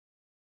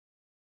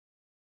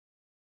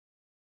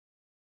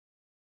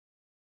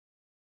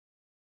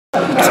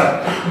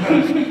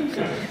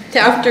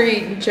After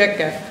eating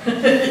chicken.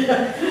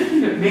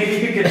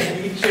 Maybe you could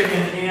eat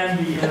chicken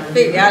and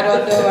be I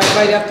don't know, I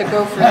might have to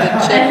go for the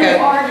Every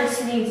chicken.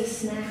 artist needs a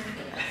snack.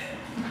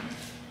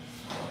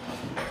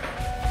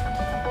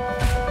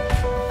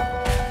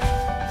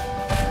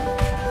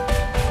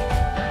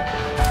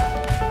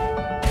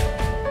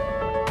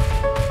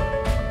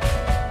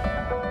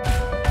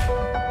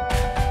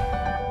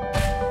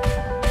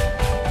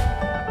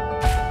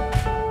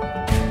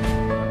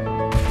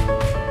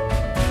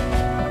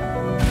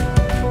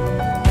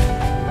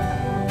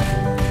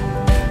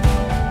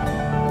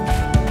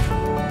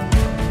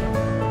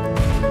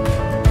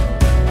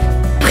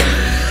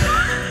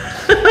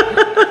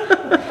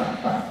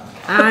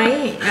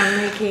 I am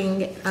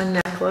making a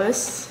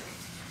necklace,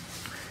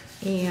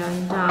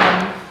 and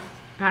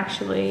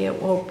actually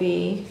it will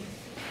be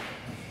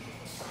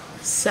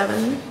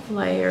 7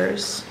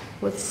 layers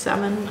with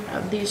 7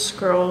 of these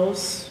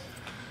scrolls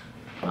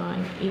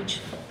on each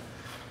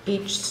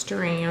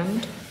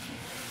strand,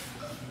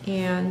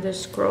 and the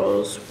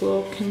scrolls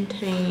will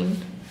contain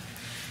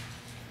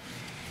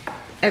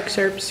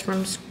excerpts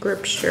from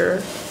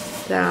scripture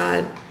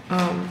that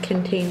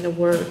contain the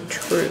word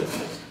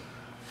truth.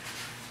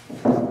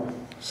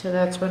 So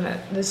that's when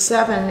the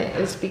 7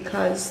 is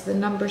because the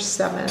number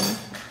 7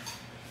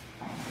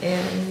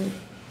 in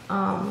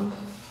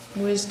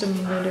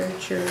wisdom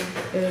literature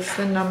is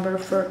the number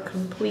for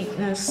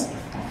completeness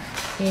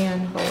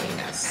and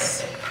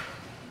holiness.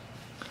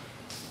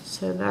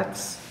 So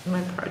that's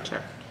my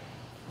project.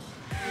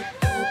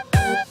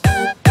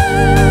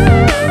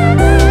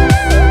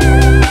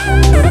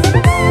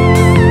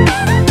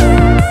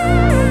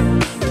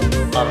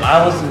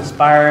 I was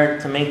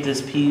inspired to make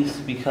this piece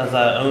because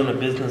I own a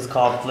business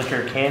called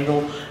Flicker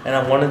Candle, and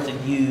I wanted to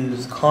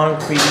use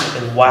concrete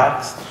and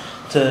wax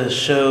to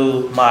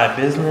show my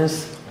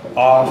business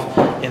off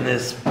in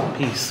this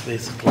piece,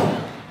 basically.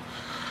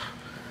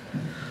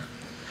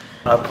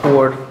 I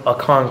poured a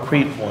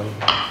concrete one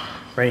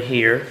right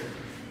here,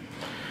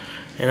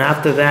 and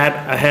after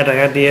that I had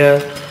the idea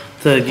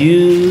to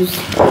use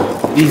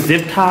these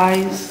zip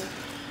ties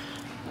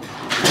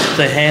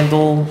to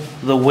handle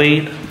the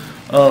weight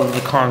of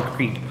the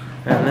concrete.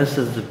 And this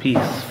is the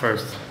piece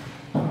first.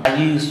 I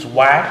used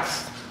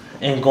wax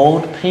and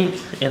gold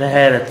paint, and I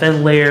had a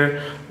thin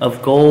layer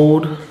of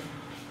gold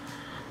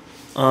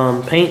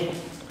paint.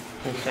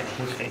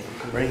 Okay,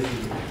 right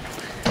here.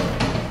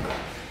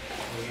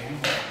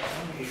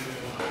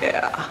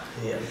 Yeah.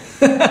 Yeah.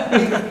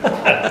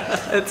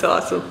 That's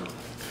awesome.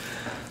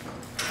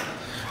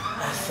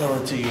 I'll sell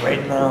it to you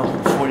right now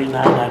for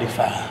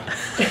 $49.95.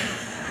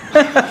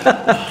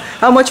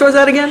 How much was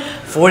that again?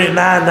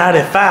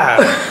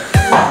 $49.95.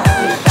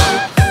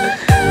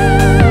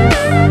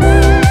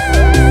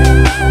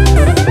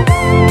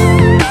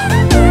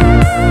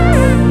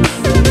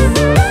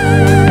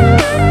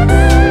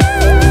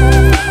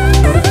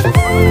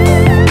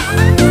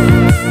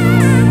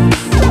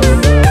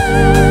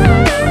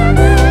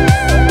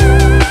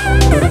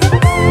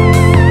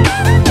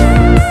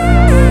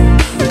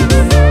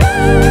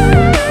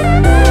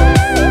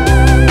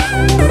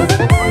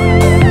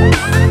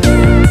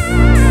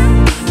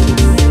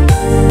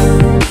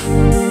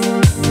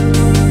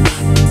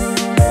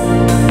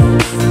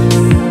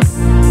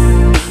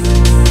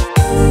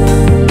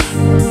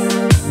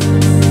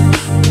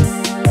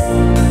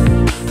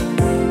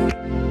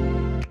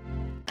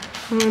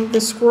 The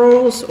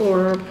scrolls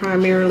are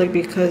primarily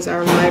because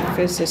our life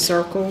is a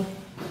circle.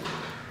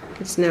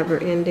 It's never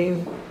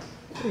ending,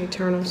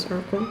 eternal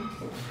circle.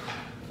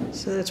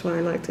 So that's why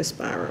I like the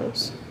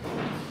spirals.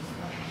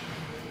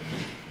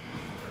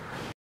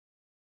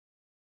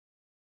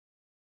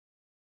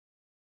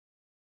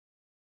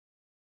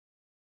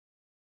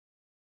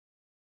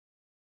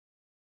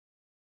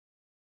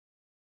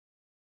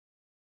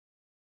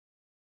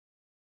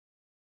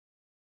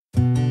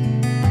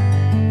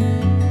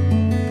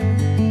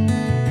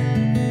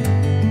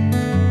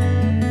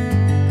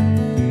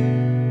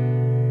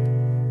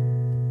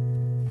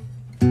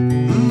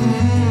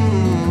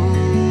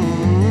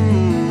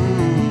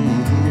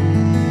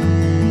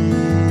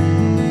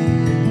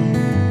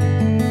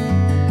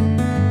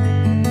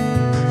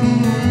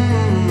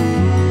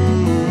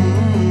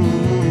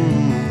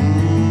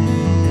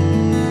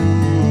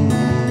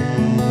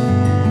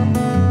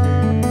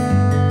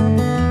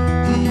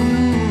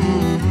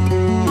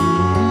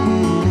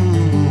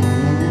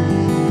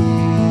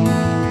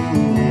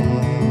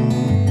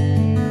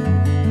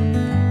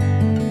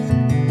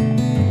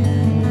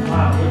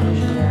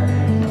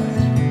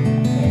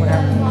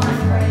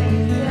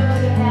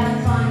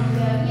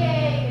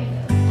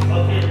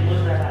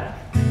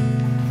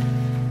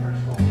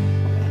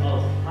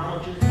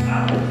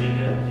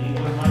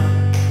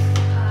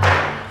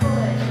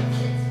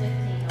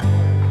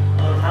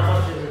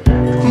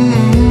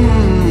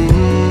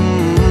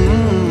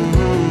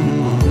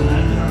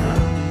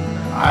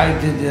 I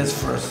did this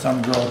for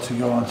some girl to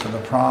go onto the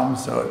prom,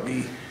 so it'd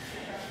be,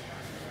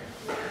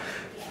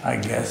 I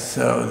guess,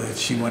 so that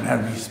she wouldn't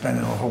have to be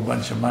spending a whole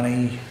bunch of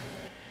money.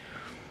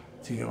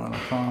 to go on a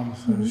prom,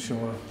 so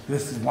sure.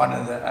 This is one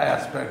of the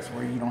aspects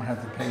where you don't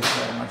have to pay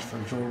so much for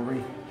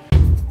jewelry.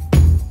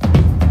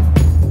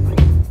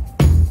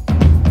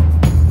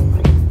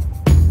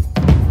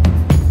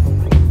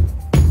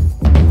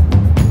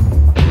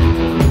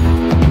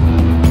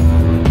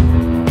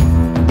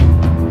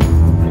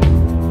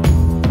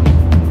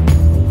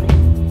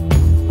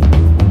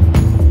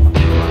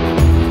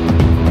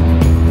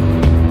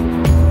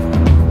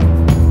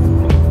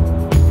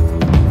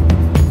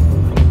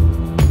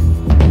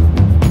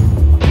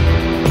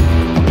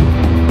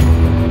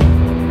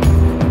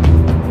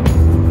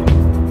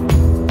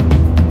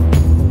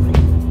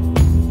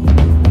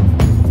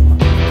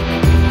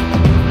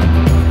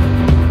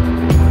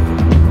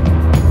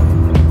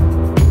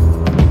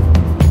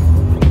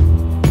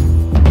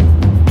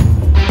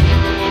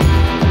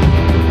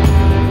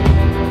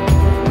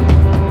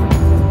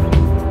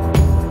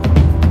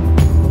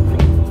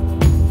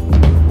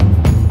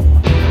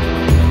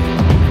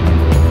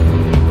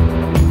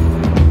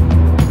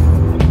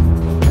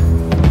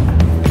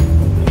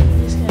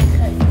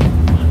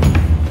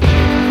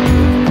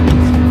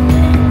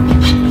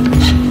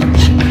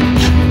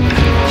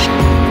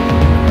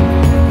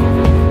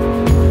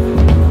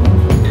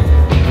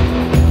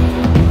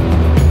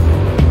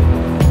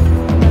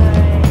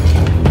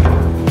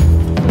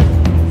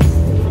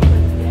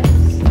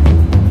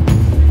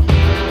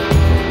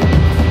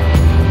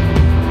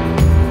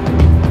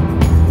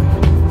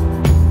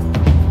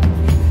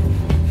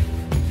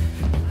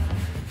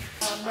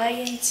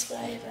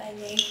 Inspired by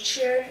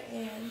nature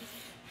and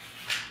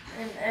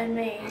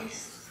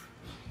amazed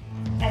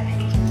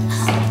at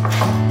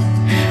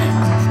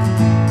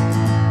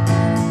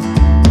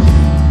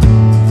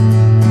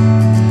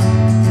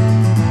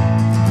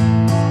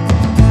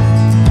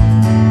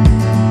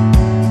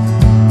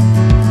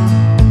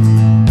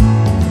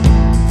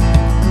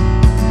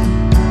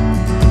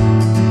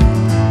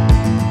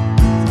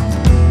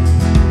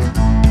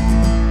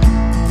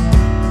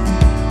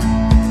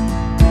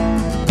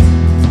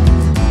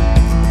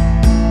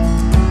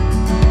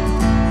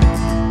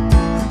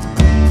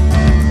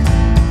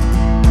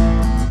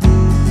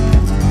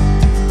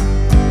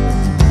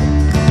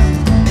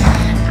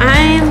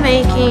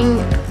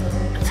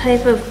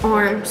type of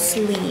arm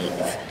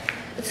sleeve.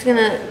 It's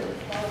gonna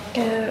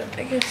go,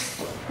 I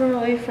guess,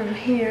 probably from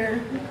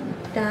here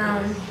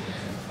down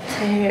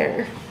to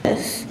here.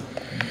 This,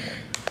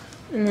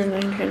 and then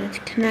I'm gonna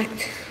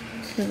connect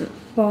to the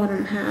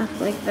bottom half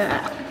like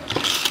that.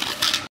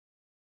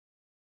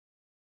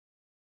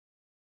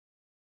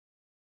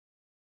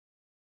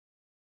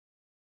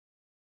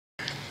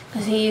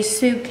 Because he used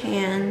soup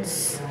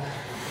cans.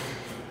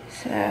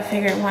 So I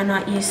figured why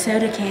not use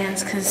soda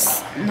cans,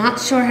 because I'm not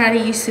sure how to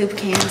use soup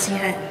cans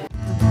yet.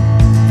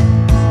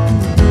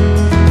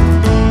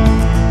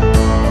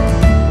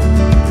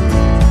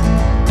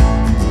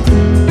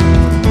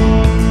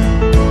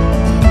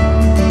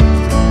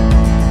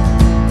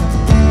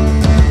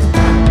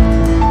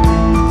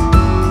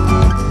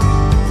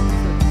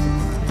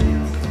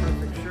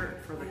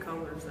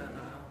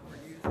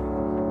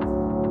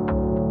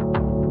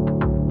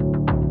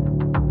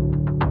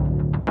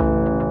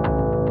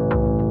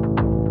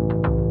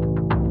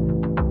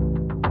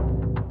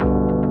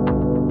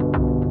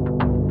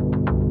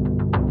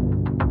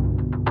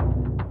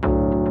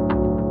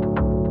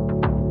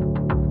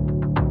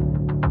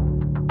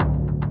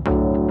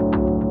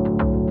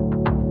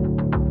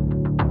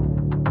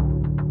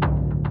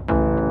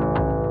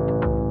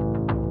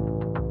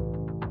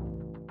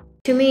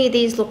 To me,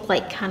 these look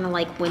like kind of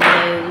like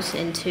windows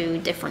into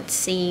different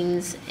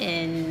scenes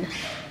in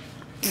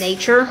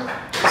nature.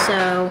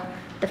 So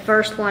the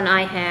first one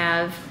I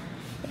have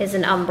is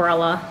an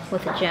umbrella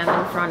with a gem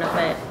in front of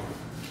it,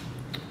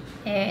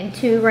 and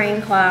two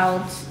rain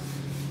clouds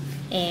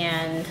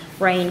and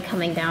rain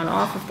coming down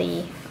off of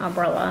the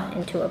umbrella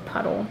into a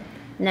puddle.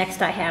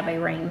 Next I have a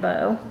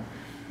rainbow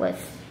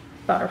with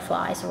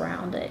butterflies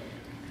around it.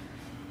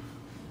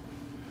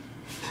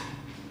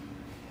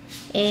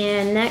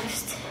 And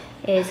next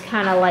is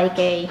kind of like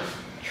a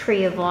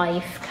tree of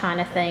life kind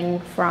of thing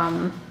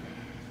from,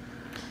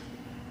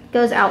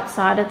 goes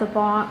outside of the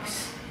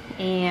box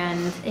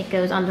and it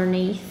goes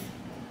underneath,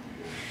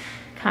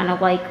 kind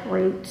of like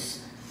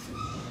roots.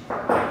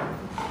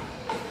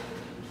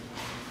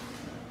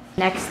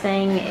 Next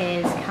thing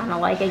is kind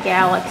of like a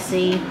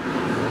galaxy,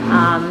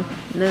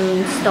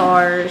 moon,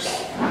 stars,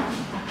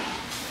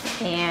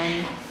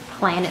 and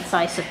planets,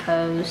 I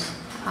suppose.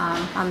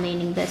 I'm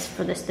meaning this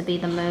for this to be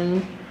the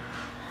moon.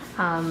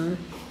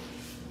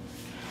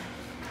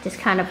 Just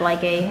kind of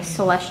like a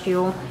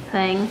celestial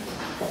thing.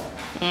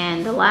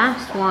 And the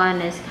last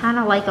one is kind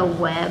of like a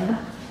web.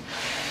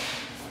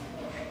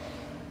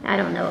 I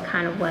don't know what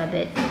kind of web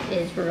it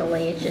is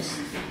really. It just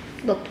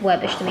looked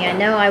webbish to me. I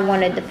know I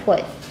wanted to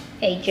put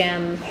a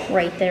gem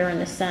right there in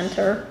the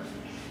center,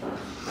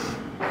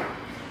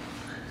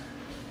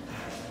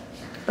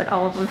 but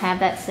all of them have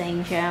that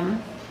same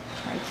gem.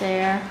 Right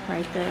there,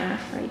 right there,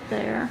 right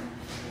there,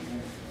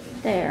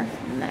 there,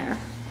 and there.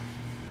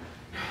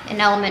 an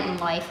element in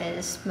life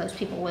is most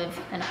people live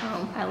in a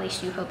home, at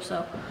least you hope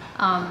so.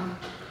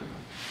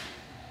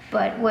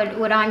 But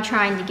what I'm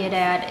trying to get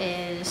at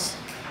is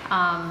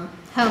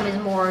home is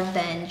more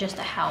than just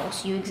a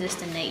house. You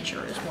exist in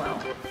nature as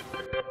well.